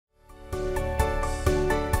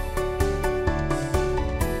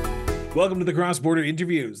Welcome to the Cross Border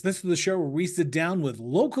Interviews. This is the show where we sit down with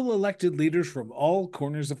local elected leaders from all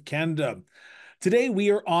corners of Canada. Today,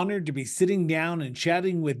 we are honored to be sitting down and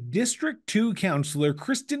chatting with District 2 Councillor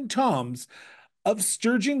Kristin of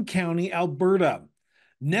Sturgeon County, Alberta.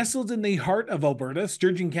 Nestled in the heart of Alberta,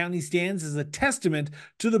 Sturgeon County stands as a testament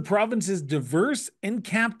to the province's diverse and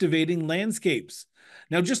captivating landscapes.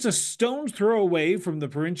 Now, just a stone's throw away from the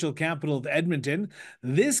provincial capital of Edmonton,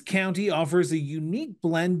 this county offers a unique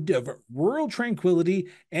blend of rural tranquility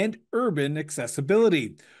and urban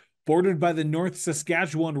accessibility. Bordered by the North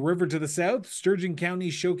Saskatchewan River to the south, Sturgeon County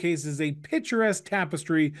showcases a picturesque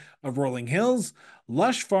tapestry of rolling hills,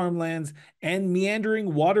 lush farmlands, and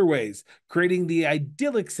meandering waterways, creating the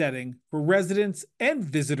idyllic setting for residents and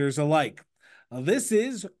visitors alike. This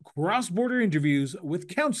is Cross Border Interviews with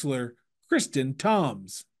Councillor Kristin.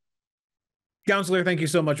 Councillor, thank you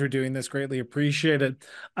so much for doing this. Greatly appreciate it.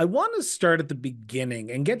 I want to start at the beginning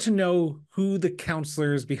and get to know who the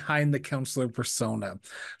councillor is behind the councillor persona.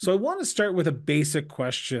 So I want to start with a basic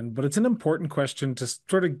question, but it's an important question to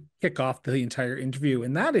sort of kick off the entire interview.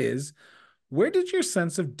 And that is, where did your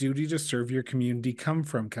sense of duty to serve your community come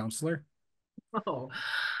from, councillor? Oh,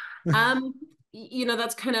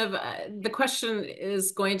 that's kind of the question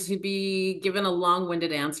is going to be given a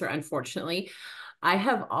long-winded answer, unfortunately. I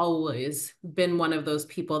have always been one of those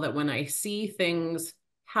people that when I see things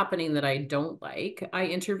happening that I don't like, I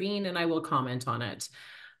intervene and I will comment on it.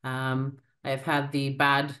 I've had the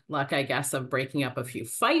bad luck, I guess, of breaking up a few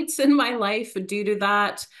fights in my life due to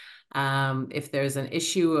that. If there's an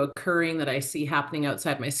issue occurring that I see happening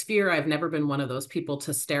outside my sphere, I've never been one of those people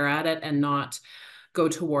to stare at it and not go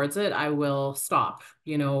towards it. I will stop,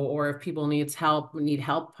 or if people need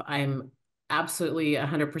help, I'm absolutely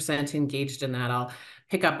 100% engaged in that. I'll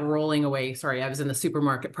pick up rolling away. Sorry, I was in the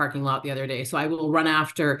supermarket parking lot the other day. So I will run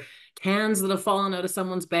after cans that have fallen out of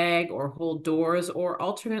someone's bag or hold doors, or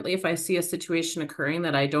alternately, if I see a situation occurring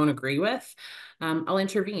that I don't agree with, I'll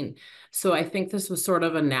intervene. So I think this was sort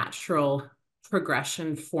of a natural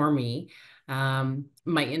progression for me.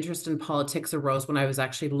 My interest in politics arose when I was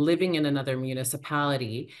actually living in another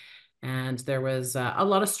municipality, and there was a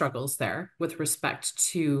lot of struggles there with respect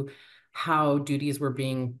to how duties were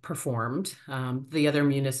being performed. The other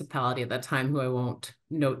municipality at that time, who I won't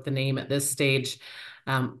note the name at this stage,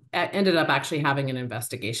 ended up actually having an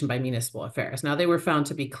investigation by municipal affairs. Now, they were found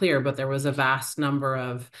to be clear, but there was a vast number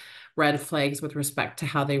of red flags with respect to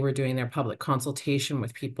how they were doing their public consultation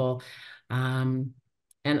with people.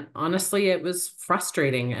 And honestly, it was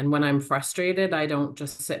frustrating. And when I'm frustrated, I don't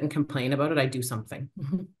just sit and complain about it. I do something.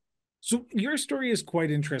 So your story is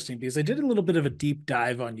quite interesting because I did a little bit of a deep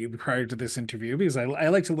dive on you prior to this interview because I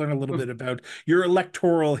like to learn a little bit about your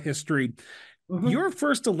electoral history. Your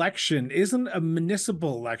first election isn't a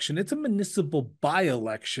municipal election. It's a municipal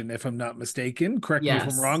by-election, if I'm not mistaken. Correct me if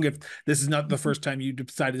I'm wrong, if this is not the first time you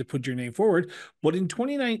decided to put your name forward. But in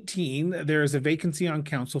 2019, there is a vacancy on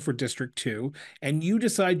council for District 2, and you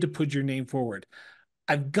decide to put your name forward.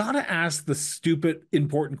 I've got to ask the stupid,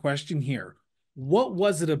 important question here. What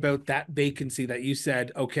was it about that vacancy that you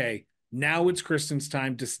said, okay, now it's Kristin's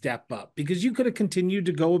time to step up? Because you could have continued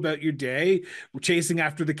to go about your day chasing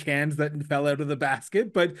after the cans that fell out of the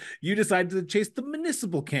basket, but you decided to chase the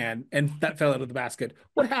municipal can and that fell out of the basket.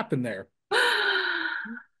 What happened there?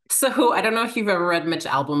 So I don't know if you've ever read Mitch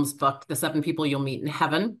Albom's book, The 7 People You'll Meet in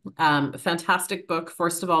Heaven. Fantastic book,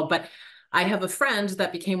 first of all, but I have a friend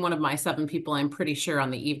that became one of my 7 people, I'm pretty sure,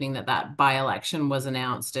 on the evening that by-election was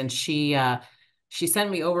announced. And she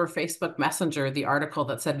sent me over Facebook Messenger the article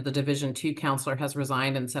that said the Division 2 councillor has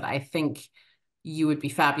resigned and said, I think you would be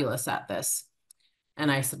fabulous at this.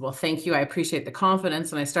 And I said, well, thank you. I appreciate the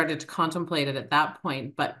confidence. And I started to contemplate it at that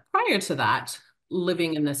point. But prior to that,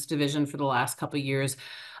 living in this division for the last couple of years,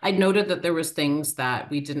 I noted that there was things that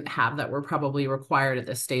we didn't have that were probably required at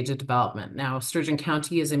this stage of development. Now, Sturgeon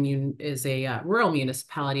County is a rural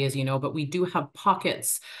municipality, as you know, but we do have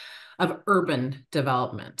pockets of urban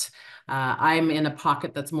development. I'm in a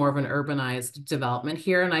pocket that's more of an urbanized development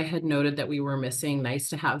here, and I had noted that we were missing nice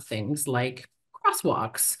to have things like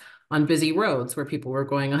crosswalks on busy roads where people were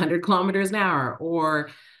going 100 kilometers an hour, or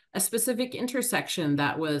a specific intersection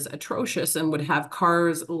that was atrocious and would have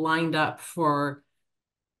cars lined up for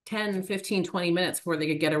 10, 15, 20 minutes before they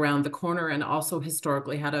could get around the corner, and also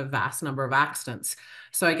historically had a vast number of accidents.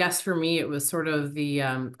 So I guess for me, it was sort of the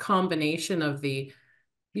combination of the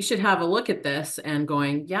you should have a look at this and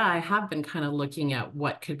going, yeah, I have been kind of looking at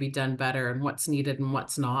what could be done better and what's needed and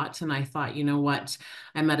what's not. And I thought, you know what?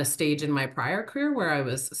 I'm at a stage in my prior career where I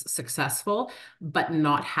was successful, but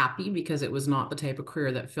not happy because it was not the type of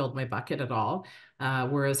career that filled my bucket at all.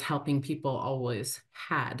 Whereas helping people always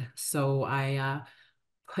had. So I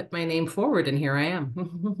put my name forward and here I am.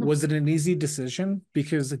 Was it an easy decision?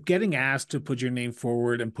 Because getting asked to put your name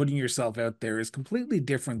forward and putting yourself out there is completely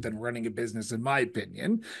different than running a business, in my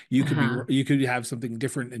opinion. Uh-huh. You could have something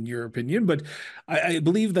different in your opinion, but I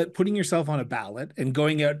believe that putting yourself on a ballot and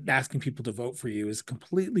going out and asking people to vote for you is a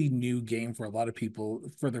completely new game for a lot of people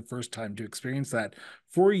for their first time to experience that.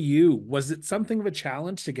 For you, was it something of a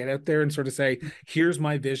challenge to get out there and sort of say, here's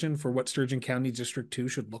my vision for what Sturgeon County District 2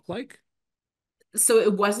 should look like? So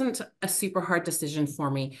it wasn't a super hard decision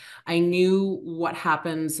for me. I knew what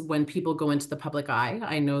happens when people go into the public eye.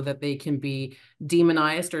 I know that they can be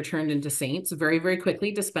demonized or turned into saints very, very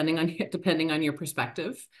quickly, depending on your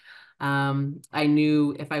perspective. I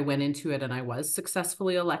knew if I went into it and I was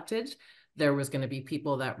successfully elected, there was going to be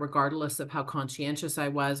people that, regardless of how conscientious I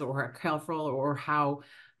was, or how careful, or how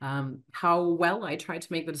well I tried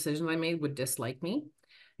to make the decisions I made, would dislike me.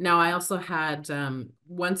 Now, I also had,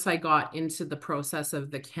 once I got into the process of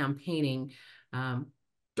the campaigning,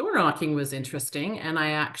 door knocking was interesting. And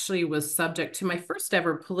I actually was subject to my first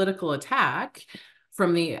ever political attack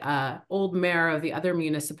from the old mayor of the other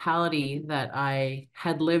municipality that I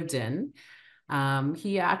had lived in.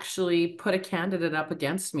 He actually put a candidate up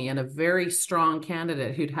against me, and a very strong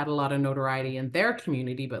candidate who'd had a lot of notoriety in their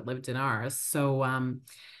community but lived in ours. So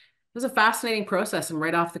it was a fascinating process. And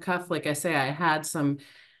right off the cuff, like I say, I had some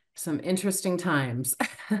interesting times.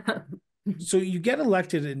 So you get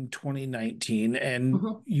elected in 2019 and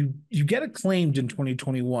Mhm. you get acclaimed in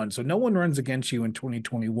 2021. So no one runs against you in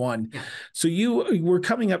 2021. Yeah. So you were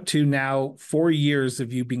coming up to now 4 years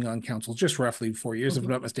of you being on council, just roughly 4 years, if I'm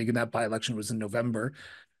Mhm. not mistaken. That by-election was in November.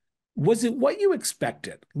 Was it what you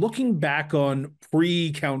expected? Looking back on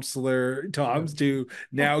pre-Councillor Toms to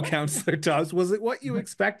now Councillor Toms, was it what you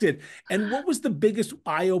expected? And what was the biggest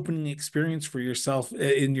eye-opening experience for yourself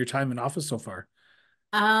in your time in office so far?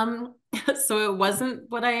 Um, so it wasn't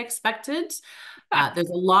what I expected. There's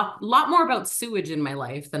a lot more about sewage in my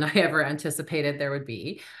life than I ever anticipated there would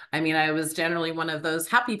be. I mean, I was generally one of those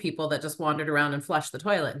happy people that just wandered around and flushed the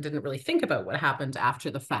toilet and didn't really think about what happened after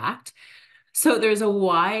the fact. So there's a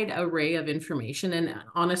wide array of information. And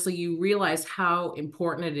honestly, you realize how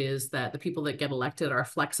important it is that the people that get elected are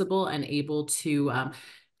flexible and able to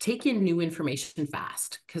take in new information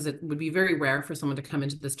fast, because it would be very rare for someone to come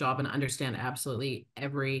into this job and understand absolutely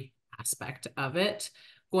every aspect of it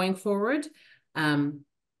going forward. Um,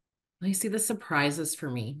 I see the surprises for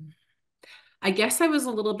me. I guess I was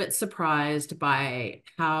a little bit surprised by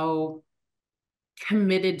how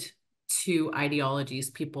committed to ideologies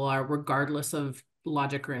people are, regardless of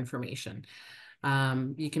logic or information.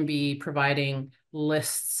 You can be providing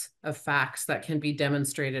lists of facts that can be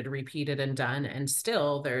demonstrated, repeated, and done, and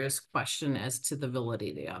still there's question as to the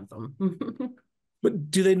validity of them.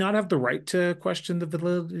 But do they not have the right to question the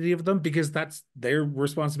validity of them? Because that's their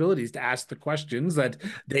responsibilities to ask the questions that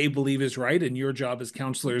they believe is right. And your job as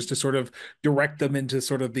counselors to sort of direct them into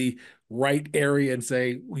sort of the right area and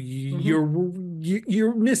say, Mhm.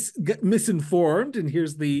 you're misinformed. And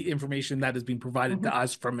here's the information that has been provided to Mhm.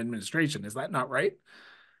 us from administration. Is that not right?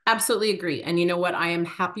 Absolutely agree. And you know what? I am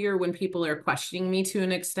happier when people are questioning me to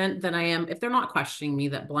an extent than I am if they're not questioning me,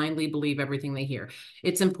 that blindly believe everything they hear.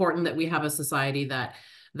 It's important that we have a society that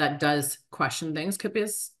does question things,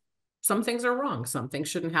 because some things are wrong, some things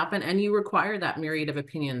shouldn't happen, and you require that myriad of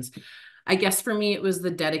opinions. I guess for me, it was the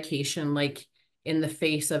dedication, like in the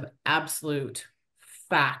face of absolute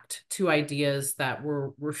fact to ideas that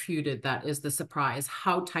were refuted. That is the surprise,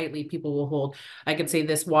 how tightly people will hold. I could say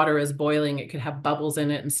this water is boiling, it could have bubbles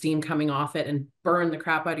in it and steam coming off it and burn the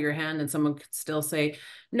crap out of your hand, and someone could still say,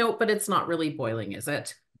 no, but it's not really boiling, is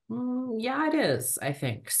it? Yeah, it is, I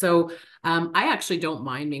think. So I actually don't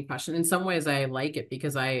mind being questioned. In some ways, I like it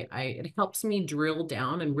because it helps me drill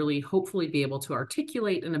down and really hopefully be able to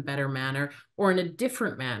articulate in a better manner or in a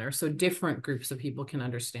different manner so different groups of people can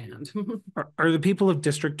understand. Are the people of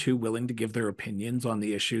District 2 willing to give their opinions on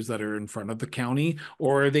the issues that are in front of the county?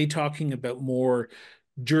 Or are they talking about more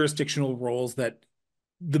jurisdictional roles that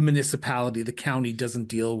the municipality, the county doesn't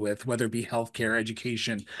deal with, whether it be healthcare,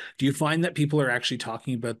 education? Do you find that people are actually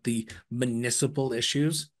talking about the municipal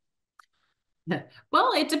issues?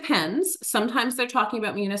 Well, it depends. Sometimes they're talking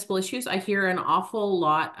about municipal issues. I hear an awful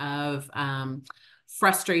lot of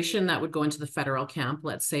frustration that would go into the federal camp,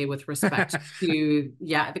 let's say, with respect to,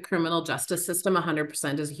 yeah, the criminal justice system.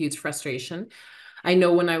 100% is a huge frustration. I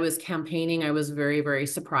know when I was campaigning, I was very, very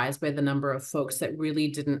surprised by the number of folks that really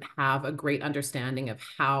didn't have a great understanding of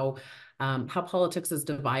how politics is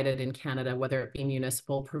divided in Canada, whether it be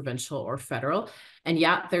municipal, provincial, or federal. And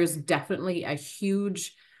yeah, there's definitely a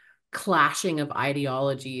huge clashing of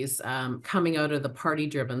ideologies coming out of the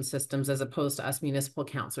party-driven systems as opposed to us municipal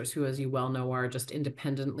councillors who, as you well know, are just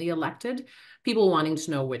independently elected. People wanting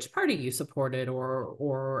to know which party you supported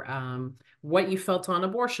or what you felt on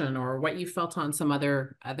abortion or what you felt on some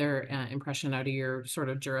other impression out of your sort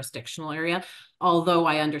of jurisdictional area. Although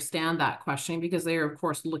I understand that questioning because they are, of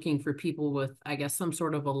course, looking for people with, I guess, some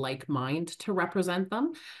sort of a like mind to represent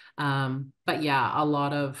them. But yeah, a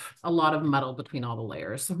lot of muddle between all the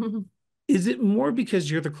layers. Is it more because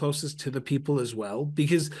you're the closest to the people as well?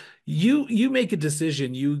 Because you make a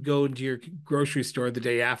decision, you go into your grocery store the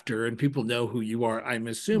day after, and people know who you are. I'm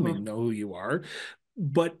assuming know who you are.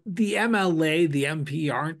 But the MLA, the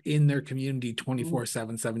MP aren't in their community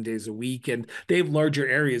 24/7, 7 days a week, and they have larger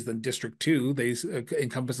areas than District 2. They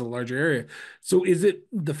encompass a larger area. So is it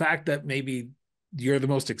the fact that maybe you're the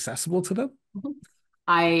most accessible to them?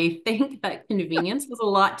 I think that convenience has a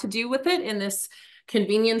lot to do with it in this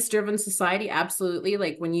convenience-driven society. Absolutely.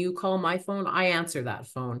 Like when you call my phone, I answer that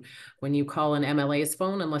phone. When you call an MLA's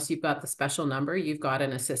phone, unless you've got the special number, you've got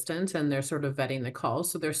an assistant and they're sort of vetting the call.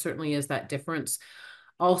 So there certainly is that difference.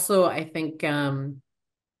 Also, I think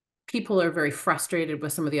people are very frustrated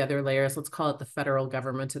with some of the other layers. Let's call it the federal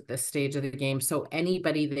government at this stage of the game. So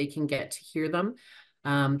anybody they can get to hear them.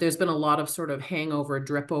 There's been a lot of sort of hangover,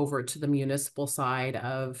 drip over to the municipal side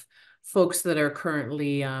of folks that are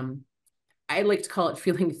currently, I like to call it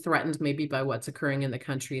feeling threatened maybe by what's occurring in the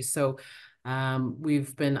country. So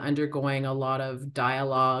we've been undergoing a lot of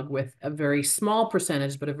dialogue with a very small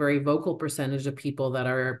percentage, but a very vocal percentage of people that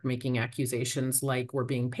are making accusations like we're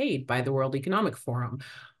being paid by the World Economic Forum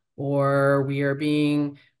or we are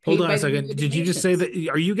being Hold paid on a by the second. United Did you just say Nations.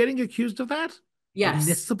 that? Are you getting accused of that? Yes,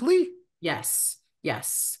 Municipally? yes,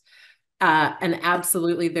 yes. And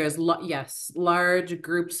absolutely, there's yes, large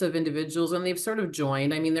groups of individuals, and they've sort of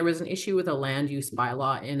joined. I mean, there was an issue with a land use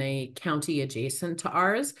bylaw in a county adjacent to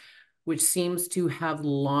ours, which seems to have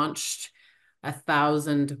launched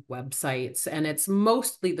 1,000 websites, and it's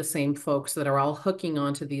mostly the same folks that are all hooking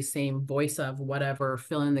onto these same voice of whatever,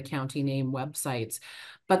 fill in the county name websites.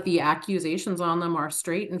 But the accusations on them are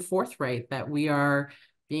straight and forthright that we are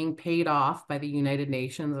being paid off by the United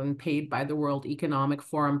Nations and paid by the World Economic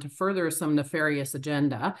Forum to further some nefarious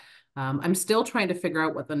agenda. I'm still trying to figure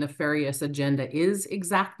out what the nefarious agenda is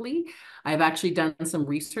exactly. I've actually done some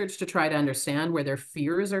research to try to understand where their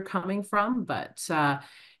fears are coming from, but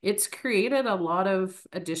it's created a lot of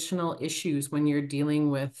additional issues when you're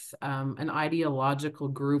dealing with an ideological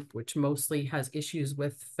group, which mostly has issues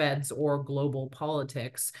with feds or global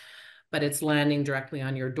politics, but it's landing directly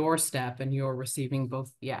on your doorstep and you're receiving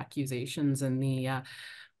both the accusations and the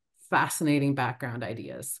fascinating background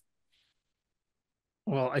ideas.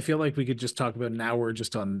 Well, I feel like we could just talk about an hour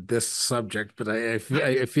just on this subject, but I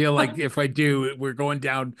feel like if I do, we're going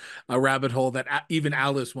down a rabbit hole that even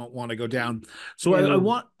Alice won't want to go down. So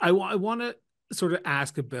No. I want to sort of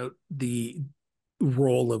ask about the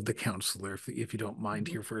role of the counselor, if you don't mind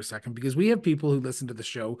here for a second, because we have people who listen to the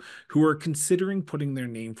show who are considering putting their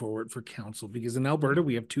name forward for council. Because in Alberta,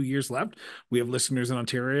 we have 2 years left. We have listeners in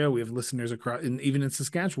Ontario, we have listeners across, and even in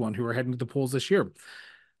Saskatchewan who are heading to the polls this year.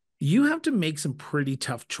 You have to make some pretty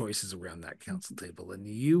tough choices around that council table. And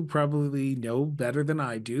you probably know better than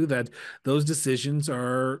I do that those decisions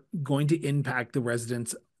are going to impact the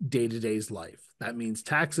residents' day-to-day's life. That means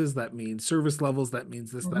taxes, that means service levels, that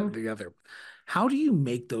means this, that, and the other. How do you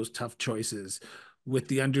make those tough choices with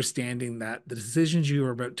the understanding that the decisions you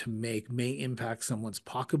are about to make may impact someone's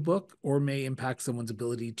pocketbook or may impact someone's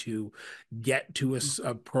ability to get to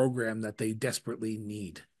a program that they desperately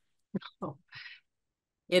need? Oh.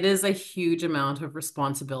 It is a huge amount of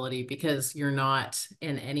responsibility because you're not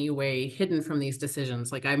in any way hidden from these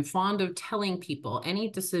decisions. Like I'm fond of telling people any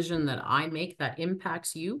decision that I make that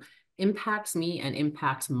impacts you, impacts me, and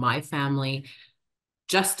impacts my family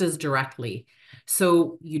just as directly.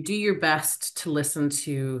 So you do your best to listen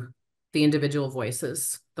to the individual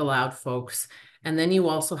voices, the loud folks. And then you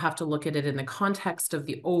also have to look at it in the context of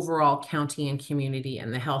the overall county and community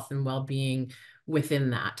and the health and well-being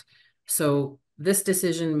within that. So this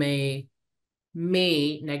decision may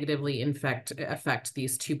negatively affect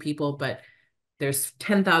these two people, but there's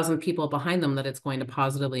 10,000 people behind them that it's going to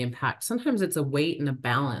positively impact. Sometimes it's a weight and a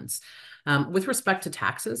balance. With respect to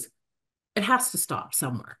taxes, it has to stop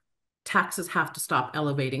somewhere. Taxes have to stop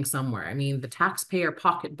elevating somewhere. I mean, the taxpayer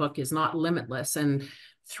pocketbook is not limitless. And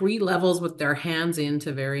three levels with their hands in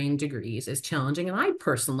to varying degrees is challenging. And I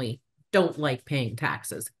personally don't like paying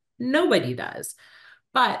taxes. Nobody does.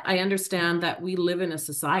 But I understand that we live in a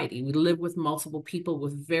society. We live with multiple people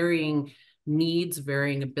with varying needs,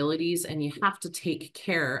 varying abilities, and you have to take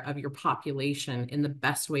care of your population in the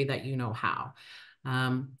best way that you know how.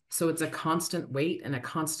 So it's a constant weight and a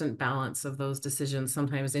constant balance of those decisions,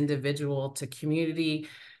 sometimes individual to community.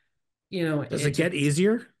 Does It it get just,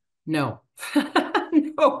 easier? no.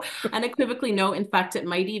 No, unequivocally no. In fact, it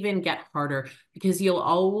might even get harder because you'll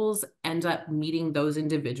always end up meeting those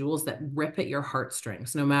individuals that rip at your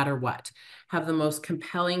heartstrings no matter what, have the most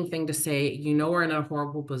compelling thing to say. Are in a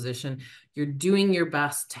horrible position. You're doing your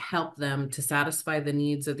best to help them to satisfy the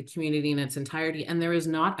needs of the community in its entirety. And there is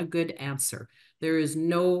not a good answer. There is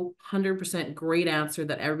no 100% great answer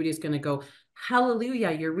that everybody's going to go,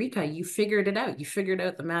 hallelujah, eureka, you figured it out. You figured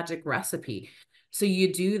out the magic recipe. So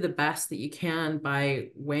you do the best that you can by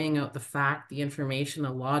weighing out the fact, the information,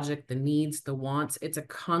 the logic, the needs, the wants. It's a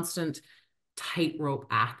constant tightrope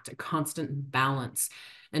act, a constant balance.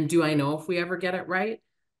 And do I know if we ever get it right?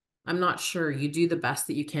 I'm not sure. You do the best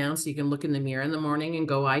that you can so you can look in the mirror in the morning and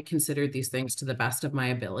go, I considered these things to the best of my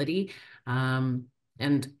ability. And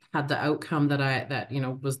had the outcome that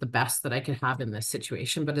was the best that I could have in this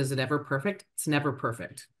situation. But is it ever perfect? It's never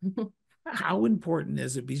perfect. How important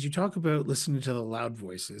is it? Because you talk about listening to the loud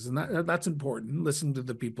voices, and that's important. Listen to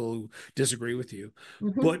the people who disagree with you.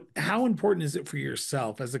 Mm-hmm. But how important is it for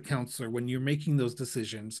yourself as a counselor when you're making those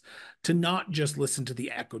decisions to not just listen to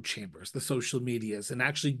the echo chambers, the social medias, and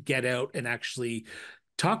actually get out and actually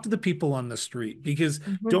talk to the people on the street? Because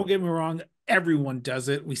Mm-hmm. don't get me wrong, everyone does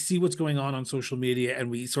it. We see what's going on social media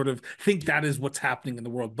and we sort of think that is what's happening in the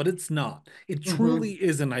world, but it's not. It Mm-hmm. truly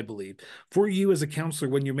isn't, I believe. For you as a counselor,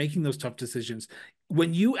 when you're making those tough decisions,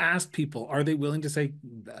 when you ask people, are they willing to say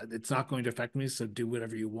it's not going to affect me, so do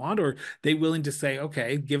whatever you want? Or are they willing to say,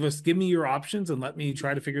 okay, give me your options and let me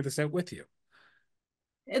try to figure this out with you?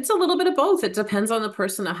 It's a little bit of both. It depends on the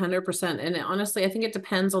person 100%. And honestly, I think it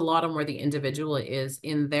depends a lot on where the individual is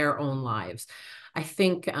in their own lives. I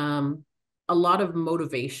think a lot of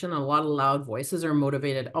motivation, a lot of loud voices are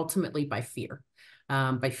motivated ultimately by fear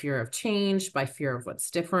of change, by fear of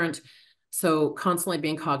what's different. So constantly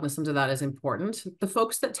being cognizant of that is important. The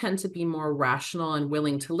folks that tend to be more rational and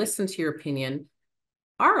willing to listen to your opinion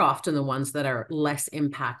are often the ones that are less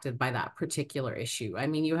impacted by that particular issue. I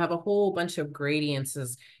mean, you have a whole bunch of gradients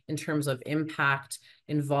in terms of impact,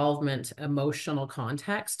 involvement, emotional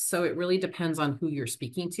context. So it really depends on who you're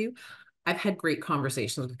speaking to. I've had great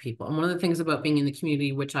conversations with people. And one of the things about being in the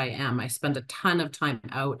community, which I am, I spend a ton of time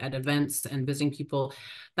out at events and visiting people.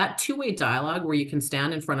 That two-way dialogue where you can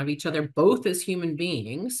stand in front of each other, both as human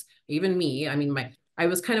beings, even me. I mean, I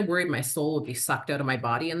was kind of worried my soul would be sucked out of my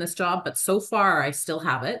body in this job, but so far I still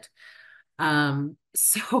have it.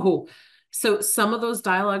 So some of those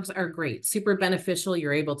dialogues are great, super beneficial.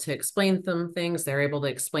 You're able to explain them things. They're able to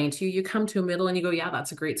explain to you. You come to a middle and you go, yeah,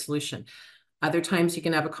 that's a great solution. Other times you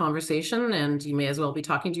can have a conversation and you may as well be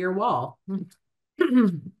talking to your wall.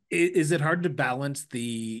 Is it hard to balance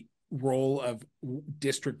the role of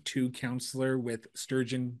District 2 counselor with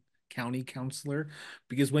Sturgeon County counselor?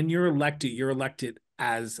 Because when you're elected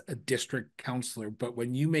as a district counselor, but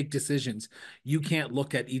when you make decisions, you can't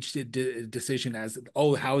look at each decision as,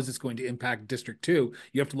 oh, how is this going to impact District 2?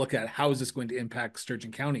 You have to look at how is this going to impact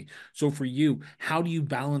Sturgeon County? So for you, how do you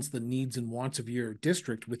balance the needs and wants of your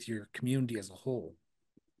district with your community as a whole?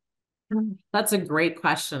 That's a great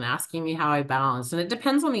question, asking me how I balance. And it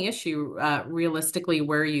depends on the issue, realistically,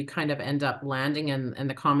 where you kind of end up landing and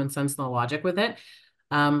the common sense and the logic with it.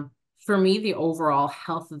 For me, the overall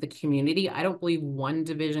health of the community, I don't believe one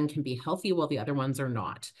division can be healthy while the other ones are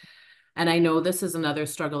not. And I know this is another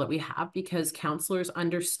struggle that we have because counselors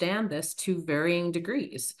understand this to varying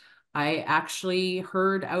degrees. I actually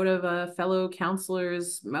heard out of a fellow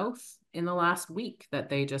counselor's mouth in the last week that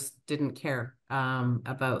they just didn't care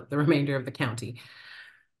about the remainder of the county.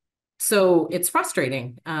 So it's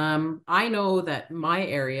frustrating. I know that my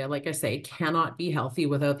area, like I say, cannot be healthy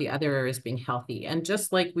without the other areas being healthy. And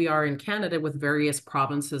just like we are in Canada with various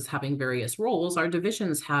provinces having various roles, our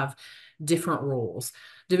divisions have different roles.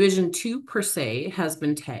 Division 2 per se has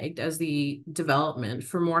been tagged as the development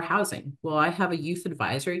for more housing. Well, I have a youth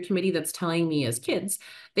advisory committee that's telling me as kids,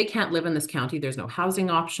 they can't live in this county. There's no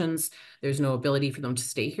housing options. There's no ability for them to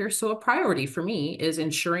stay here. So a priority for me is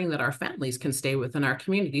ensuring that our families can stay within our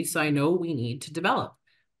community. So I know we need to develop.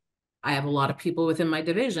 I have a lot of people within my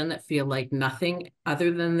division that feel like nothing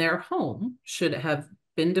other than their home should have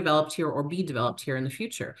been developed here or be developed here in the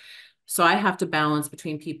future. So I have to balance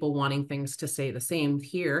between people wanting things to stay the same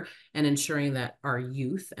here and ensuring that our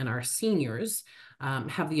youth and our seniors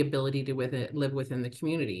have the ability to live within the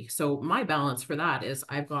community. So my balance for that is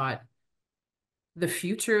I've got the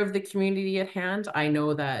future of the community at hand. I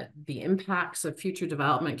know that the impacts of future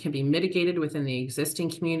development can be mitigated within the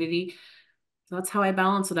existing community. So that's how I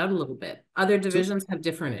balance it out a little bit. Other So divisions have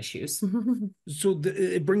different issues.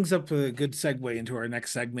 it brings up a good segue into our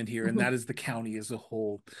next segment here, and that is the county as a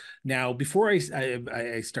whole. Now, before I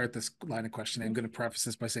start this line of questioning, I'm going to preface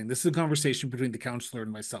this by saying this is a conversation between the councillor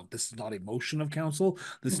and myself. This is not a motion of council.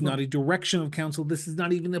 This is not a direction of council. This is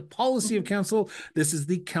not even a policy of council. This is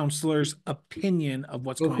the councillor's opinion of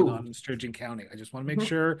what's going on in Sturgeon County. I just want to make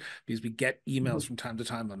sure, because we get emails from time to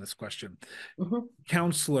time on this question.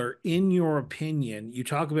 Councillor, in your opinion, you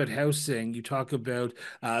talk about housing, you talk about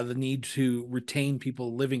the need to retain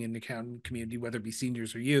people living in the community, whether it be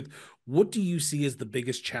seniors or youth. What do you see as the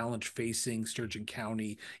biggest challenge facing Sturgeon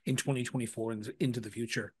County in 2024 and into the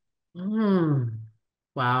future?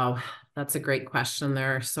 Wow, that's a great question.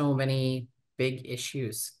 There are so many big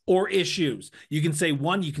issues. Or issues. You can say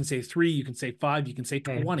one, you can say three, you can say five, you can say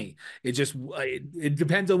Okay. 20. It just, it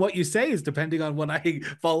depends on what you say, is depending on what I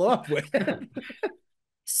follow up with.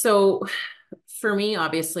 So for me,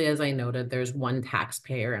 obviously, as I noted, there's one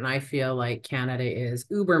taxpayer, and I feel like Canada is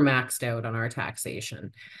uber maxed out on our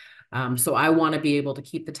taxation. So I want to be able to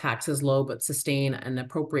keep the taxes low, but sustain an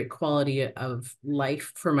appropriate quality of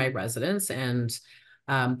life for my residents. And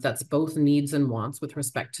that's both needs and wants with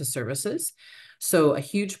respect to services. So a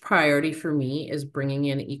huge priority for me is bringing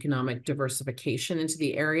in economic diversification into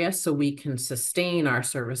the area so we can sustain our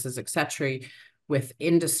services, et cetera, with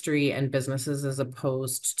industry and businesses as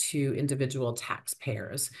opposed to individual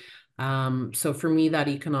taxpayers. So for me, that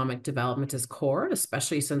economic development is core,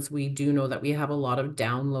 especially since we do know that we have a lot of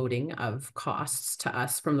downloading of costs to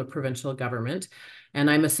us from the provincial government. And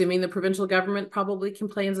I'm assuming the provincial government probably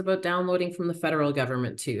complains about downloading from the federal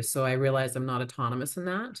government too. So I realize I'm not autonomous in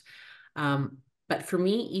that. But for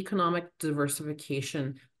me, economic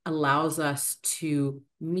diversification allows us to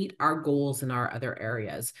meet our goals in our other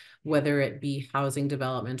areas, whether it be housing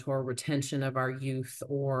development or retention of our youth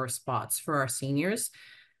or spots for our seniors.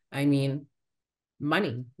 I mean,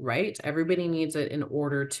 money, right? Everybody needs it in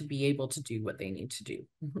order to be able to do what they need to do.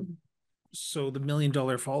 So the $1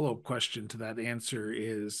 million follow-up question to that answer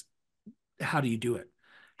is, how do you do it?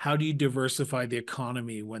 How do you diversify the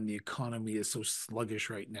economy when the economy is so sluggish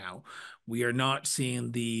right now? We are not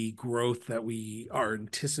seeing the growth that we are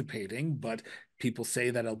anticipating, but people say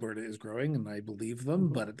that Alberta is growing, and I believe them.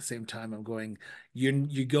 But at the same time, I'm going,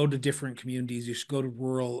 you go to different communities, you go to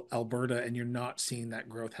rural Alberta, and you're not seeing that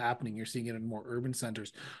growth happening. You're seeing it in more urban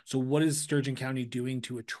centers. So what is Sturgeon County doing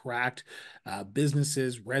to attract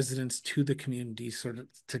businesses, residents to the community, sort of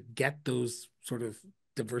to get those sort of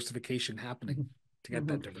diversification happening? To get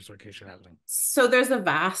that diversification happening? So there's a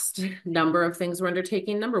vast number of things we're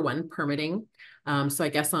undertaking. Number one, permitting. So I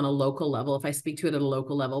guess on a local level, if I speak to it at a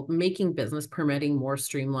local level, making business permitting more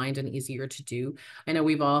streamlined and easier to do. I know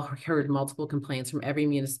we've all heard multiple complaints from every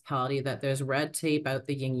municipality that there's red tape out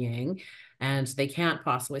the yin yang and they can't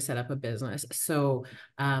possibly set up a business. So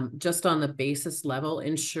just on the basis level,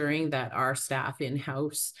 ensuring that our staff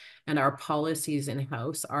in-house and our policies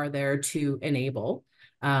in-house are there to enable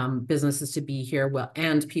businesses to be here, well,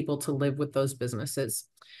 and people to live with those businesses.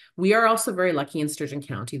 We are also very lucky in Sturgeon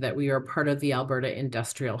County that we are part of the Alberta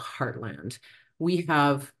Industrial Heartland. We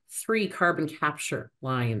have 3 carbon capture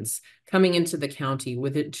lines coming into the county,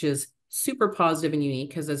 which is super positive and unique,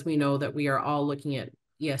 because as we know that we are all looking at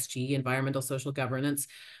ESG, environmental social governance,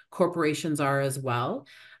 corporations are as well.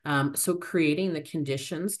 So creating the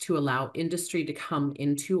conditions to allow industry to come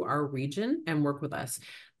into our region and work with us.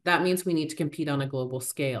 That means we need to compete on a global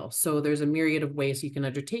scale. So there's a myriad of ways you can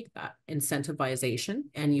undertake that incentivization.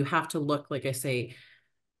 And you have to look, like I say,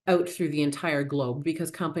 out through the entire globe because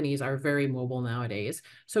companies are very mobile nowadays.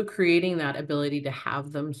 So creating that ability to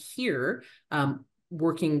have them here,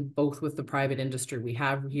 working both with the private industry we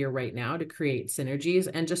have here right now to create synergies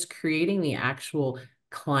and just creating the actual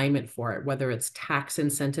climate for it, whether it's tax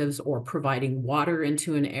incentives or providing water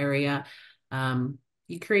into an area.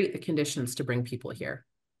 You create the conditions to bring people here.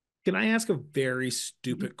 Can I ask a very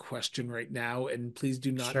stupid question right now? And please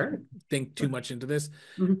do not think too much into this.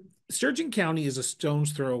 Sturgeon County is a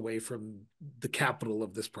stone's throw away from the capital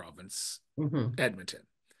of this province, Edmonton.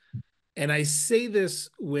 And I say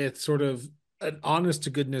this with sort of an honest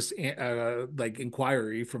to goodness like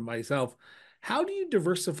inquiry from myself. How do you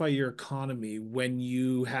diversify your economy when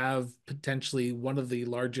you have potentially one of the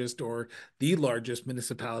largest or the largest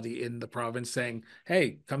municipality in the province saying,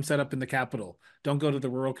 hey, come set up in the capital. Don't go to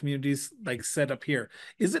the rural communities, like set up here.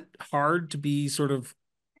 Is it hard to be sort of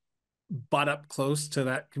butt up close to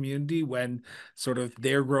that community when sort of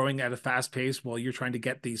they're growing at a fast pace while you're trying to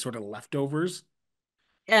get these sort of leftovers?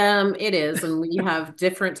 It is, and we have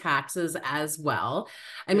different taxes as well.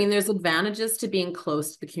 I Yeah. mean, there's advantages to being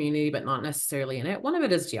close to the community, but not necessarily in it. One of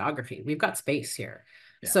it is geography. We've got space here.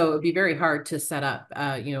 Yeah. So it'd be very hard to set up,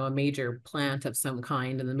 a major plant of some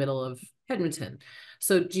kind in the middle of Edmonton.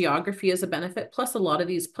 So geography is a benefit. Plus, a lot of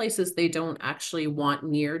these places, they don't actually want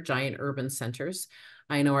near giant urban centers.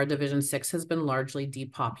 I know our Division 6 has been largely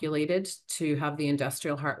depopulated to have the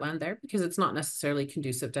industrial heartland there because it's not necessarily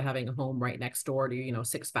conducive to having a home right next door to,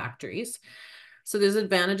 6 factories. So there's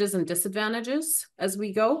advantages and disadvantages as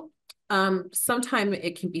we go. Sometimes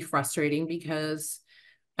it can be frustrating because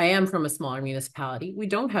I am from a smaller municipality. We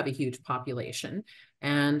don't have a huge population.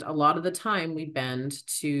 And a lot of the time we bend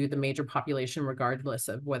to the major population, regardless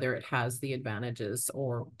of whether it has the advantages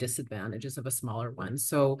or disadvantages of a smaller one.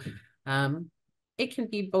 So um, it can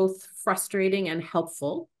be both frustrating and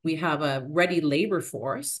helpful. We have a ready labor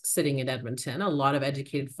force sitting in Edmonton, a lot of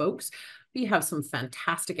educated folks. We have some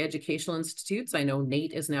fantastic educational institutes. I know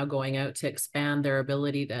NATE is now going out to expand their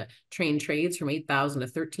ability to train trades from 8,000 to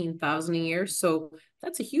 13,000 a year. So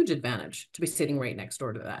that's a huge advantage to be sitting right next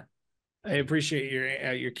door to that. I appreciate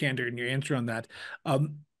your candor and your answer on that.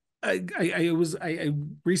 Um, I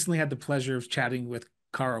recently had the pleasure of chatting with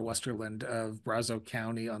Cara Westerland of Brazeau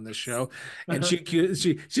County on this show, and Uh-huh.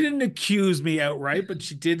 she didn't accuse me outright, but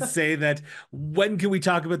she did say that when can we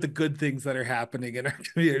talk about the good things that are happening in our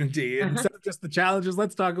community Uh-huh. instead of just the challenges?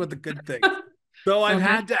 Let's talk about the good things. So I've Uh-huh.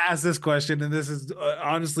 had to ask this question, and this is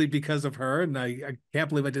honestly because of her, and I can't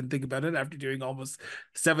believe I didn't think about it after doing almost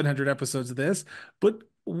 700 episodes of this. But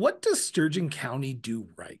what does Sturgeon County do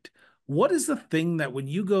right? What is the thing that when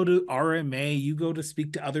you go to RMA, you go to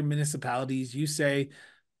speak to other municipalities, you say,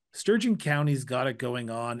 Sturgeon County's got it going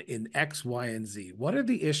on in X, Y, and Z? What are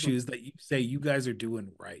the issues that you say you guys are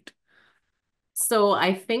doing right? So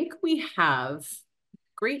I think we have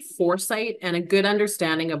great foresight and a good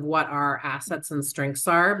understanding of what our assets and strengths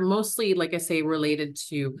are, mostly, like I say, related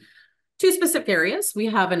to two specific areas. We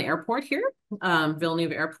have an airport here,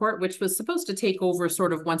 Villeneuve Airport, which was supposed to take over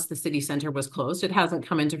sort of once the city center was closed. It hasn't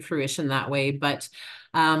come into fruition that way, but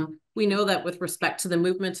we know that with respect to the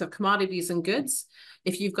movement of commodities and goods,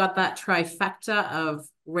 if you've got that trifecta of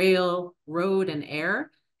rail, road, and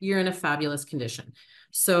air, you're in a fabulous condition.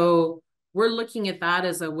 So we're looking at that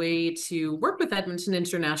as a way to work with Edmonton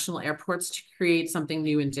International Airports to create something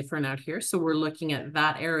new and different out here. So we're looking at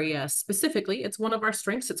that area specifically. It's one of our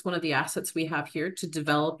strengths. It's one of the assets we have here to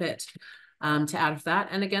develop it, to add to that.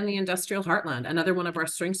 And again, the industrial heartland. Another one of our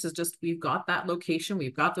strengths is just we've got that location.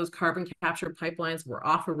 We've got those carbon capture pipelines. We're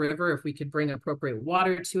off a river if we could bring appropriate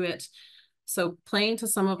water to it. So playing to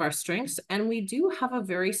some of our strengths, and we do have a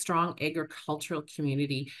very strong agricultural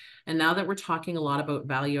community. And now that we're talking a lot about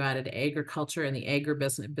value-added agriculture and the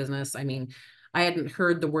agribusiness, I mean, I hadn't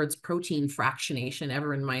heard the words protein fractionation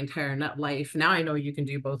ever in my entire nut life. Now I know you can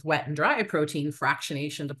do both wet and dry protein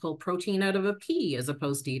fractionation to pull protein out of a pea as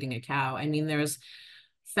opposed to eating a cow. I mean, there's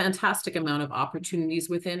fantastic amount of opportunities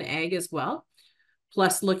within ag as well.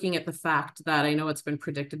 Plus, looking at the fact that I know it's been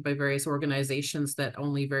predicted by various organizations that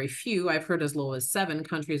only very few, I've heard as low as 7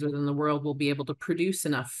 countries within the world will be able to produce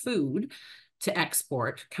enough food to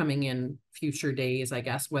export coming in future days, I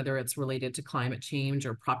guess, whether it's related to climate change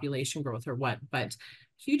or population growth or what. But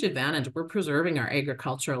huge advantage. We're preserving our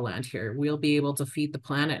agricultural land here. We'll be able to feed the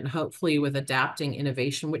planet, and hopefully with adapting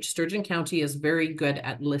innovation, which Sturgeon County is very good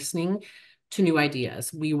at listening to new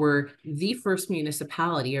ideas. We were the first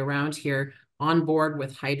municipality around here on board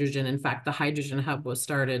with hydrogen. In fact, the hydrogen hub was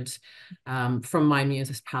started from my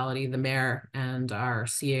municipality. The mayor and our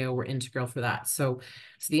CAO were integral for that. So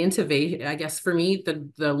the innovation, I guess for me,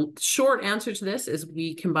 the short answer to this is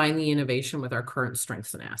we combine the innovation with our current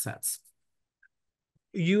strengths and assets.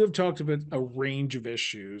 You have talked about a range of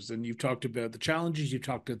issues, and you've talked about the challenges, you've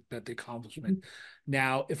talked about the accomplishment.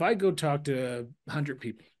 Now, if I go talk to 100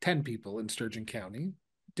 people, 10 people in Sturgeon County,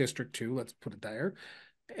 District 2, let's put it there,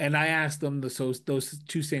 and I ask them those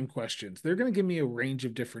two same questions, they're going to give me a range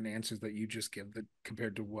of different answers that you just give that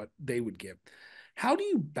compared to what they would give. How do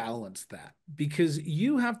you balance that? Because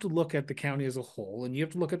you have to look at the county as a whole, and you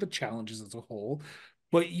have to look at the challenges as a whole,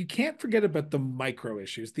 But you can't forget about the micro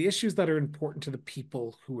issues, the issues that are important to the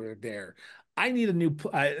people who are there. I need a new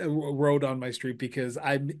road on my street because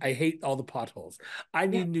I hate all the potholes. I Yeah.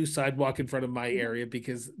 need a new sidewalk in front of my Mhm. area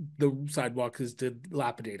because the sidewalk is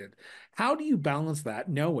dilapidated. How do you balance that,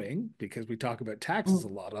 knowing, because we talk about taxes a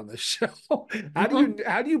lot on this show, Mhm.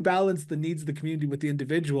 how do you balance the needs of the community with the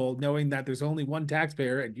individual, knowing that there's only one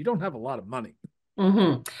taxpayer and you don't have a lot of money?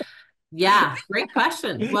 Mhm. Yeah, great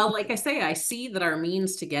question. Well, like I say, I see that our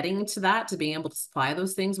means to getting to that, to being able to supply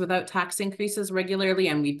those things without tax increases regularly,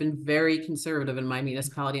 and we've been very conservative in my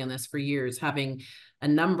municipality on this for years, having a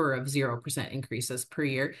number of 0% increases per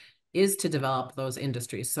year, is to develop those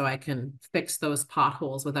industries so I can fix those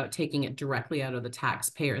potholes without taking it directly out of the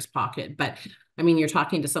taxpayer's pocket. But I mean, you're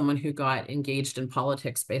talking to someone who got engaged in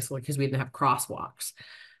politics basically because we didn't have crosswalks.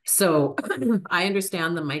 So I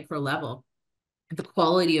understand the micro level, the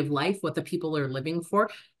quality of life, what the people are living for.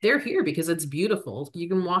 They're here because it's beautiful. You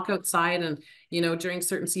can walk outside and, during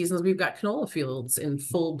certain seasons, we've got canola fields in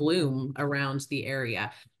full bloom around the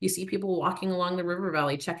area. You see people walking along the river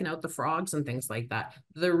valley, checking out the frogs and things like that.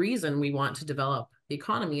 The reason we want to develop the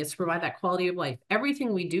economy is to provide that quality of life.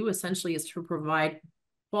 Everything we do essentially is to provide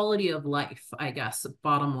quality of life, I guess,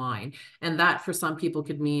 bottom line. And that for some people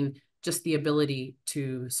could mean just the ability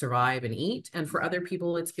to survive and eat. And for other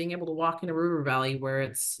people, it's being able to walk in a river valley where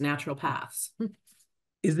it's natural paths.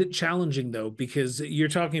 Is it challenging though? Because you're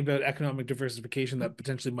talking about economic diversification that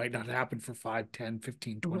potentially might not happen for 5, 10,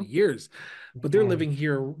 15, 20 Mhm. years, but they're Right. living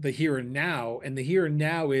here, the here and now. And the here and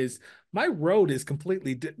now is my road is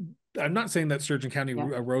completely, I'm not saying that Sturgeon County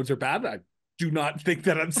Yeah. roads are bad. I do not think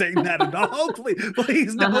that I'm saying that at all.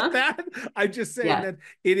 Please note Uh-huh. that. I'm just saying Yeah. that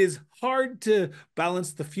it is hard to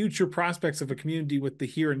balance the future prospects of a community with the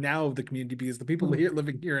here and now of the community because the people here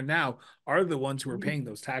living here and now are the ones who are paying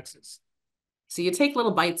those taxes. So you take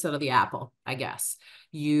little bites out of the apple, I guess.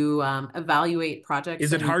 You evaluate projects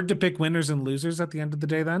Is it and, hard to pick winners and losers at the end of the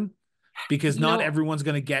day then? Because you not know, everyone's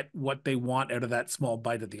going to get what they want out of that small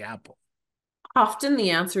bite of the apple. often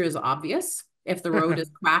the answer is obvious. If the road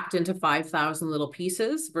is cracked into 5,000 little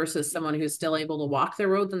pieces versus someone who's still able to walk the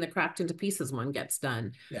road, then the cracked into pieces one gets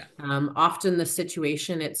done. Yeah. Often the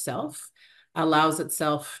situation itself allows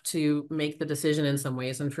itself to make the decision in some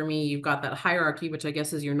ways. And for me, you've got that hierarchy, which I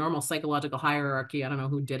guess is your normal psychological hierarchy. I don't know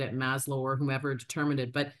who did it, Maslow or whomever determined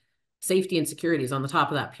it, but safety and security is on the top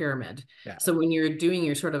of that pyramid. Yeah. So when you're doing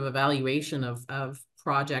your sort of evaluation of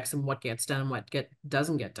projects and what gets done,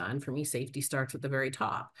 doesn't get done, for me, safety starts at the very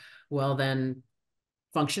top. Well, then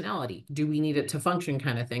functionality. Do we need it to function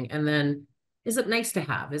kind of thing? And then is it nice to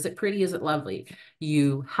have? Is it pretty? Is it lovely?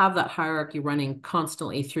 You have that hierarchy running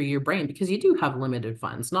constantly through your brain because you do have limited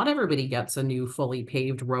funds. Not everybody gets a new fully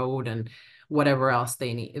paved road and whatever else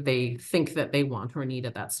they think that they want or need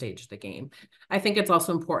at that stage of the game. I think it's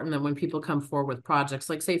also important that when people come forward with projects,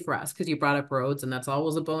 like say for us, because you brought up roads, and that's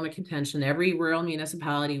always a bone of contention. Every rural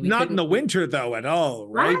municipality, we Not in couldn't. the winter, though, at all,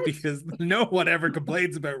 right? What? Because no one ever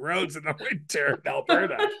complains about roads in the winter in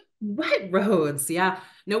Alberta. Wet roads, yeah.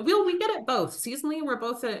 No, we get it both. Seasonally, we're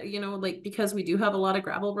both, like because we do have a lot of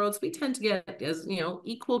gravel roads, we tend to get as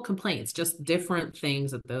equal complaints, just different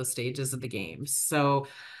things at those stages of the game. So,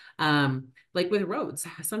 like with roads,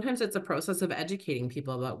 sometimes it's a process of educating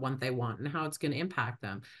people about what they want and how it's going to impact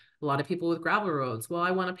them. A lot of people with gravel roads, well,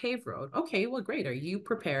 I want a paved road. Okay, well, great. Are you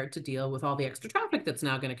prepared to deal with all the extra traffic that's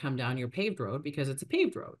now going to come down your paved road because it's a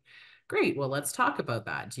paved road? Great. Well, let's talk about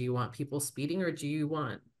that. Do you want people speeding or do you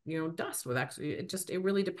want dust with actually, it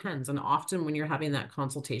really depends. And often when you're having that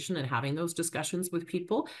consultation and having those discussions with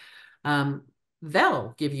people, um,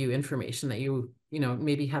 they'll give you information that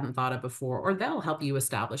maybe hadn't thought of before, or they'll help you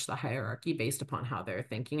establish the hierarchy based upon how they're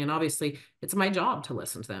thinking. And obviously it's my job to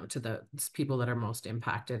listen to them, to the people that are most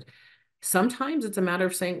impacted. Sometimes it's a matter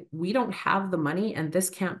of saying, we don't have the money and this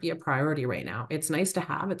can't be a priority right now. It's nice to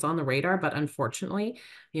have, it's on the radar, but unfortunately,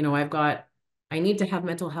 I need to have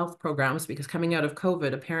mental health programs because coming out of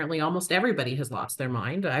COVID, apparently almost everybody has lost their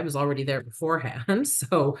mind. I was already there beforehand.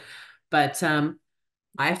 So, but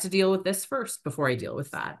I have to deal with this first before I deal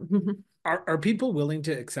with that. Are people willing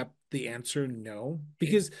to accept the answer no?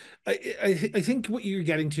 Because I think what you're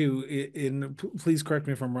getting to please correct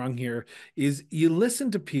me if I'm wrong here, is you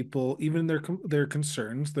listen to people, even their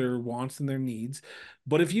concerns, their wants and their needs.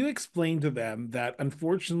 But if you explain to them that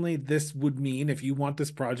unfortunately this would mean if you want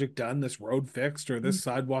this project done, this road fixed or this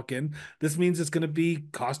sidewalk in, this means it's going to be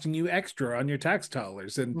costing you extra on your tax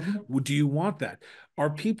dollars. And do you want that? Are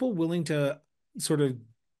people willing to sort of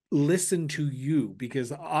listen to you?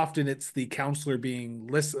 Because often it's the counselor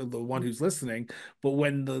the one who's listening, but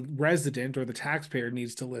when the resident or the taxpayer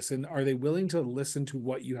needs to listen, are they willing to listen to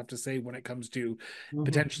what you have to say when it comes to Mhm.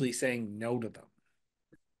 potentially saying no to them?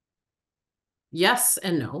 Yes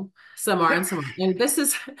and no. Some are and some aren't. And this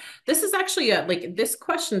is actually like this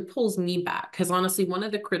question pulls me back because honestly, one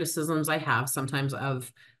of the criticisms I have sometimes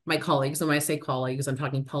of my colleagues, and when I say colleagues, I'm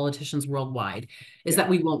talking politicians worldwide, is Yeah. that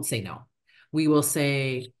we won't say no. We will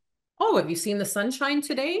say, "Oh, have you seen the sunshine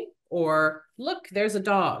today?" Or, "Look, there's a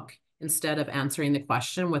dog," instead of answering the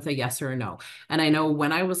question with a yes or a no. And I know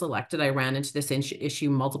when I was elected, I ran into this issue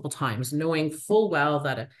multiple times, knowing full well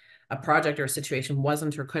that a project or a situation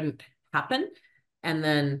wasn't or couldn't happen, and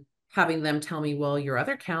then having them tell me, well, your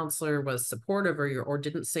other counselor was supportive or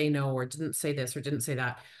didn't say no or didn't say this or didn't say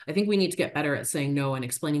that. I think we need to get better at saying no and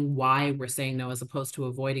explaining why we're saying no as opposed to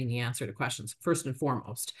avoiding the answer to questions. First and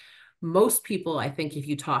foremost, most people, I think, if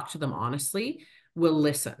you talk to them honestly, will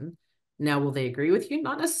listen. Now, will they agree with you?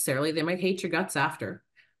 Not necessarily. They might hate your guts after.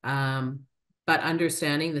 Um, but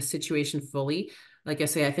understanding the situation fully, like I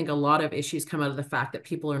say, I think a lot of issues come out of the fact that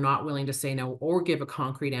people are not willing to say no or give a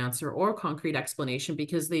concrete answer or a concrete explanation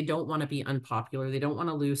because they don't want to be unpopular. They don't want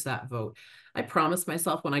to lose that vote. I promised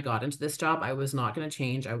myself when I got into this job, I was not going to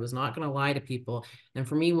change. I was not going to lie to people. And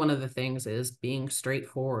for me, one of the things is being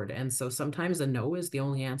straightforward. And so sometimes a no is the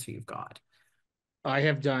only answer you've got. I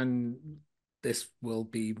have done this will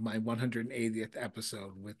be my 180th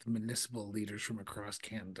episode with municipal leaders from across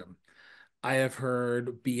Canada. I have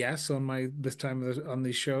heard BS on my this time on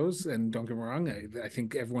these shows, and don't get me wrong, I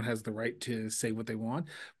think everyone has the right to say what they want,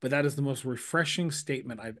 but that is the most refreshing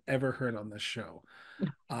statement I've ever heard on this show.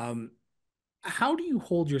 Um, how do you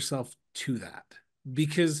hold yourself to that?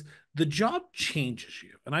 Because the job changes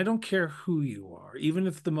you, and I don't care who you are, even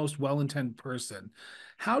if the most well-intended person.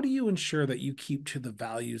 How do you ensure that you keep to the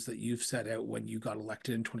values that you've set out when you got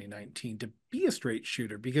elected in 2019 to be a straight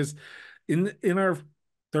shooter? Because in our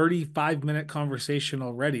 35-minute conversation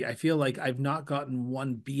already, I feel like I've not gotten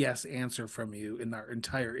one BS answer from you in our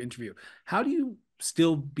entire interview. How do you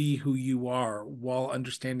still be who you are while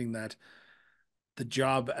understanding that the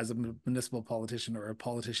job as a municipal politician or a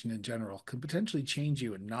politician in general can potentially change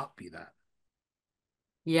you and not be that?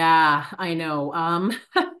 Yeah, I know.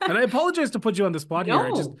 And I apologize to put you on the spot here.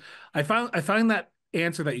 No, I find that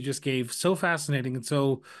answer that you just gave so fascinating and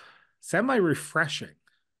so semi refreshing.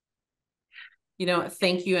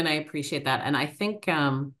 thank you. And I appreciate that. And I think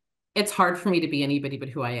it's hard for me to be anybody but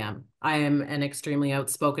who I am. I am an extremely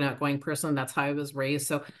outspoken, outgoing person. That's how I was raised.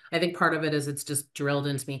 So I think part of it is it's just drilled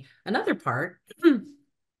into me. Another part, to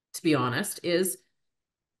be honest, is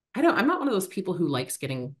I'm not one of those people who likes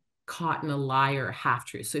getting caught in a lie or a half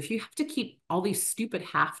truth. So if you have to keep all these stupid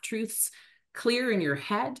half truths clear in your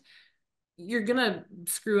head, you're gonna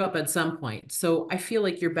screw up at some point. So I feel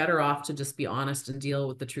like you're better off to just be honest and deal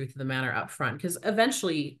with the truth of the matter up front, because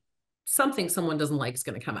eventually something someone doesn't like is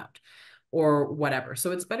going to come out or whatever.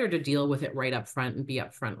 So it's better to deal with it right up front and be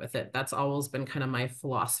upfront with it. That's always been kind of my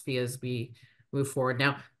philosophy as we move forward.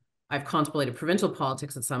 Now, I've contemplated provincial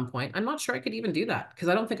politics at some point. I'm not sure I could even do that because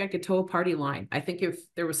I don't think I could toe a party line. I think if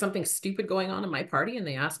there was something stupid going on in my party and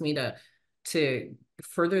they asked me to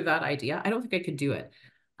further that idea, I don't think I could do it.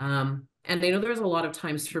 And I know there's a lot of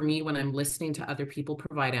times for me when I'm listening to other people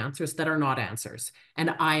provide answers that are not answers,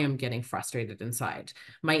 and I am getting frustrated inside.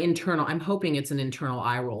 I'm hoping it's an internal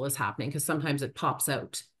eye roll is happening because sometimes it pops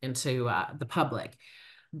out into the public.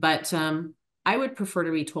 But I would prefer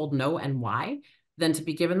to be told no and why than to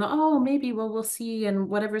be given the, oh, maybe, well, we'll see, and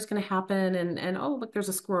whatever's going to happen, and oh, look, there's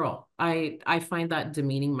a squirrel. I find that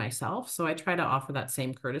demeaning myself, so I try to offer that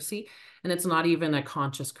same courtesy, and it's not even a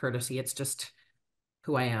conscious courtesy. It's just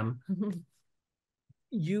who I am.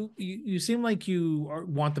 You seem like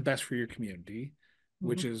want the best for your community,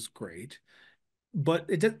 which is great. But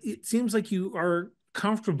it seems like you are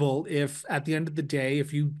comfortable if at the end of the day,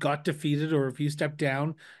 if you got defeated or if you stepped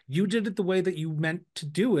down, you did it the way that you meant to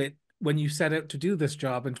do it when you set out to do this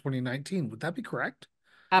job in 2019. Would that be correct?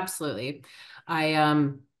 Absolutely. I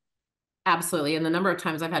absolutely. And the number of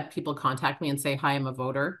times I've had people contact me and say, hi, I'm a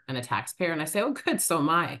voter and a taxpayer. And I say, oh, good, so am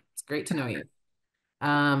I. It's great to know you.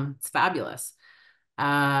 It's fabulous.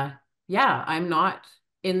 Uh yeah, I'm not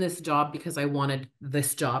in this job because I wanted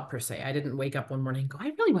this job per se. I didn't wake up one morning and go,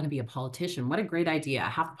 I really want to be a politician. What a great idea.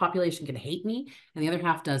 Half the population can hate me and the other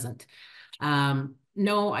half doesn't.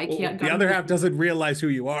 No, I Well, can't the got other into half doesn't realize who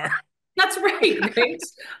you are. That's right, right?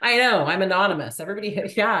 I know, I'm anonymous.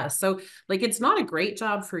 Everybody, yeah. So, like, it's not a great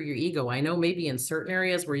job for your ego. I know maybe in certain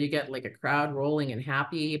areas where you get like a crowd rolling and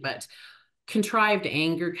happy, but contrived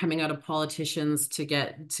anger coming out of politicians to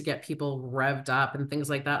get people revved up and things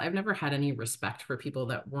like that. I've never had any respect for people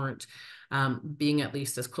that weren't being at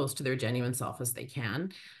least as close to their genuine self as they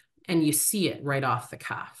can. And you see it right off the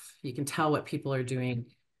cuff. You can tell what people are doing.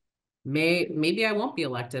 Maybe I won't be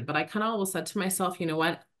elected, but I kind of always said to myself, you know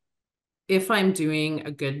what? If I'm doing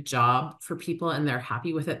a good job for people and they're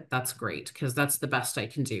happy with it, that's great, because that's the best I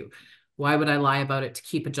can do. Why would I lie about it to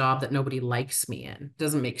keep a job that nobody likes me in?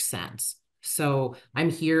 Doesn't make sense. So I'm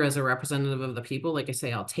here as a representative of the people. Like I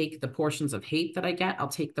say, I'll take the portions of hate that I get. I'll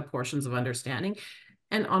take the portions of understanding.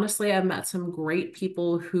 And honestly, I've met some great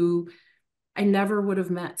people who I never would have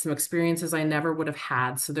met, some experiences I never would have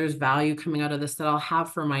had. So there's value coming out of this that I'll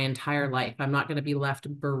have for my entire life. I'm not going to be left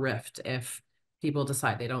bereft if people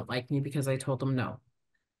decide they don't like me because I told them no.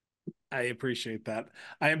 I appreciate that.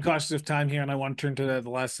 I am cautious of time here, and I want to turn to the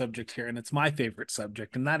last subject here, and it's my favorite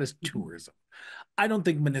subject, and that is tourism. I don't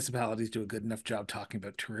think municipalities do a good enough job talking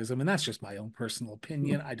about tourism, and that's just my own personal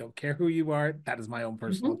opinion. I don't care who you are. That is my own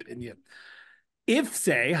personal opinion. If,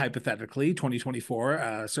 say, hypothetically, 2024,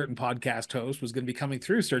 a certain podcast host was going to be coming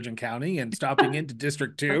through Sturgeon County and stopping into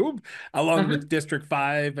District 2, along with District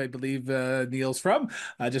 5, I believe Neil's from,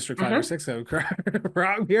 District 5 or 6, so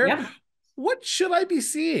wrong here. Yeah. What should I be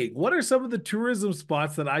seeing? What are some of the tourism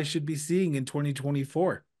spots that I should be seeing in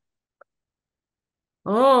 2024?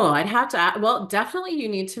 Oh, I'd have to add, well, definitely you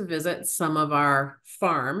need to visit some of our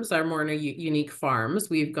farms, our more unique farms.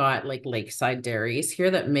 We've got like Lakeside Dairies here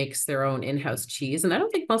that makes their own in-house cheese. And I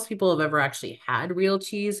don't think most people have ever actually had real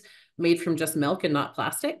cheese made from just milk and not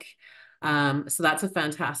plastic. So that's a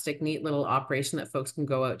fantastic, neat little operation that folks can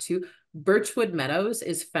go out to. Birchwood Meadows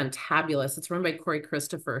is fantabulous. It's run by Corey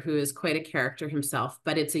Christopher, who is quite a character himself,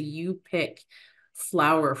 but it's a you pick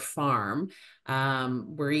flower farm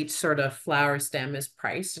where each sort of flower stem is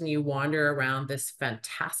priced, and you wander around this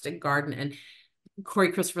fantastic garden. And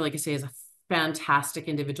Corey Christopher, like I say, is a fantastic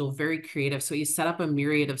individual, very creative. So he set up a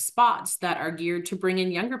myriad of spots that are geared to bring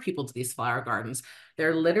in younger people to these flower gardens.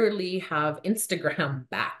 They literally have Instagram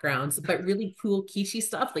backgrounds, but really cool kitschy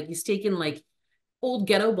stuff. Like he's taken like old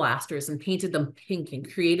ghetto blasters and painted them pink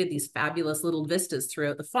and created these fabulous little vistas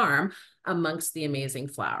throughout the farm amongst the amazing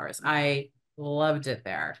flowers. I loved it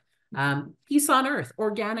there. Peace on earth,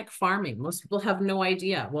 organic farming. Most people have no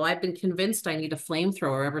idea. Well, I've been convinced I need a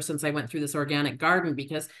flamethrower ever since I went through this organic garden,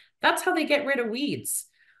 because that's how they get rid of weeds.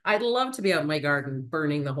 I'd love to be out in my garden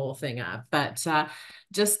burning the whole thing up, but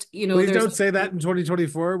just, Please there's don't say that in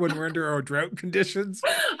 2024 when we're under our drought conditions.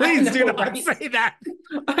 I Please do know, not right? say that.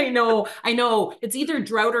 I know. It's either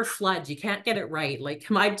drought or flood. You can't get it right. Like,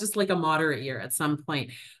 I just like a moderate year at some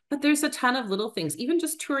point. But there's a ton of little things, even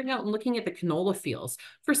just touring out and looking at the canola fields.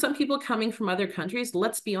 For some people coming from other countries,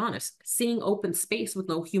 let's be honest, seeing open space with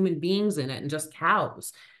no human beings in it and just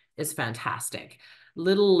cows is fantastic.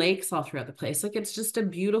 Little lakes all throughout the place. Like, it's just a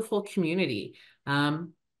beautiful community.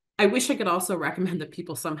 I wish I could also recommend that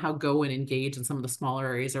people somehow go and engage in some of the smaller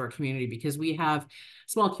areas of our community, because we have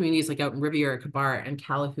small communities like out in Riviera, Kabar, and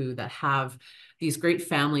Calahoo that have these great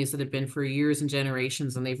families that have been for years and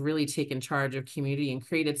generations, and they've really taken charge of community and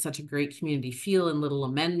created such a great community feel and little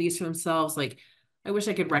amenities for themselves. Like, I wish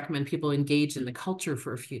I could recommend people engage in the culture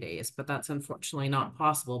for a few days, but that's unfortunately not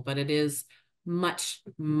possible. But it is much,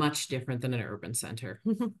 much different than an urban center.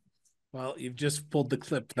 Well, you've just pulled the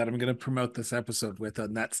clip that I'm going to promote this episode with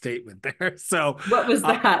on that statement there. So, What was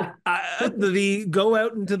that? the go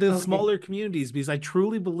out into the Okay. smaller communities, because I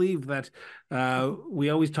truly believe that we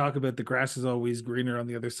always talk about the grass is always greener on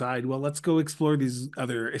the other side. Well, let's go explore these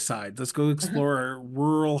other sides. Let's go explore our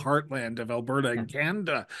rural heartland of Alberta and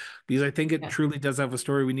Canada, because I think it truly does have a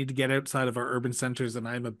story. We need to get outside of our urban centers, and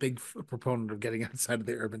I'm a big proponent of getting outside of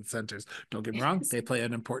the urban centers. Don't get me wrong, they play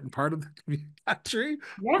an important part of the country,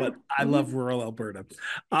 but I love rural Alberta.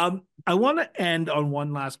 I want to end on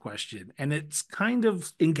one last question, and it's kind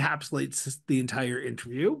of encapsulates the entire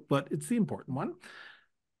interview, but it's the important one.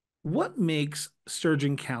 What makes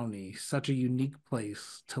Sturgeon County such a unique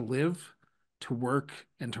place to live, to work,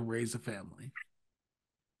 and to raise a family?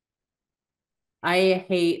 I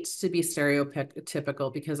hate to be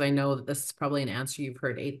stereotypical, because I know that this is probably an answer you've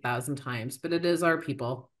heard 8,000 times, but it is our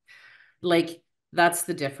people. Like, that's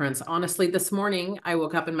the difference. Honestly, this morning I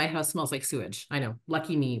woke up and my house smells like sewage. I know,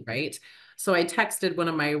 lucky me, right? So I texted one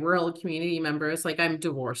of my rural community members, like, I'm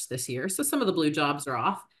divorced this year, so some of the blue jobs are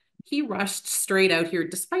off. He rushed straight out here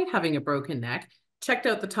despite having a broken neck, checked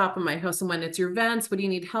out the top of my house and went, it's your vents. What do you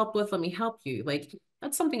need help with? Let me help you. Like,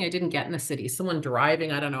 that's something I didn't get in the city. Someone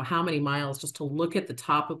driving, I don't know how many miles just to look at the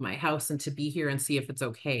top of my house and to be here and see if it's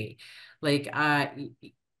okay. Like,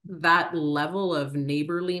 that level of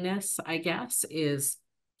neighborliness, I guess, is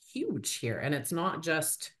huge here. And it's not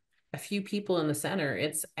just a few people in the center,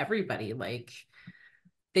 it's everybody. Like,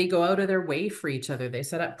 they go out of their way for each other. They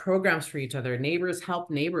set up programs for each other. Neighbors help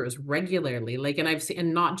neighbors regularly. Like, and I've seen,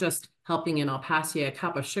 and not just helping and I'll pass you a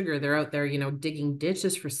cup of sugar. They're out there, digging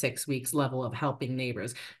ditches for 6 weeks level of helping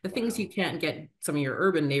neighbors. The things you can't get some of your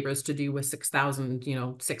urban neighbors to do with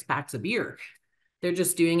 6,000, 6 packs of beer. They're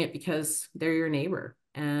just doing it because they're your neighbor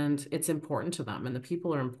and it's important to them and the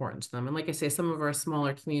people are important to them. And like I say, some of our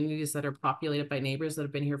smaller communities that are populated by neighbors that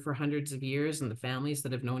have been here for hundreds of years and the families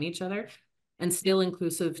that have known each other, and still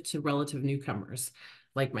inclusive to relative newcomers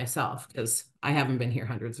like myself, because I haven't been here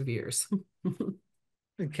hundreds of years.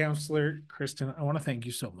 Councillor Kristin, I want to thank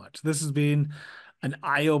you so much. This has been an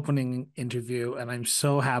eye-opening interview, and I'm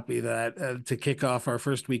so happy that to kick off our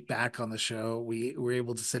first week back on the show, we were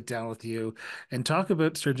able to sit down with you and talk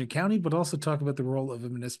about Sturgeon County, but also talk about the role of a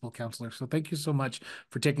municipal councillor. So thank you so much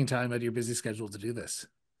for taking time out of your busy schedule to do this.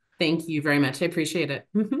 Thank you very much. I appreciate it.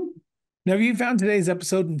 Now, if you found today's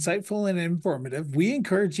episode insightful and informative, we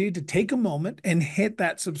encourage you to take a moment and hit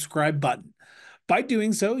that subscribe button. By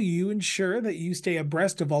doing so, you ensure that you stay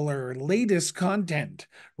abreast of all our latest content,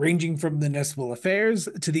 ranging from municipal affairs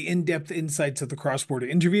to the in-depth insights of the cross-border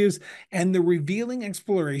interviews and the revealing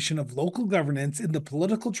exploration of local governance in the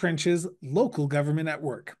political trenches, local government at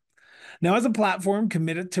work. Now, as a platform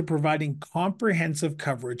committed to providing comprehensive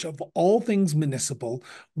coverage of all things municipal,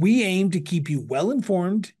 we aim to keep you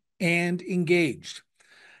well-informed and engaged.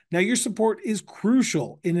 Now, your support is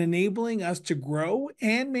crucial in enabling us to grow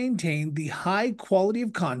and maintain the high quality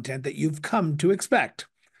of content that you've come to expect.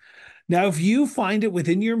 Now, if you find it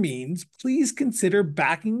within your means, please consider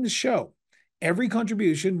backing the show. Every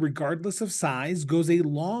contribution, regardless of size, goes a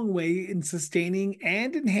long way in sustaining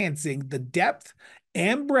and enhancing the depth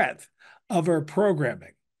and breadth of our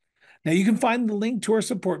programming. Now, you can find the link to our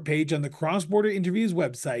support page on the Cross Border Interviews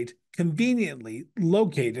website, conveniently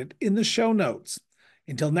located in the show notes.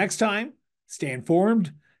 Until next time, stay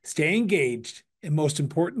informed, stay engaged, and most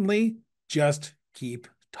importantly, just keep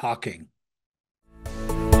talking.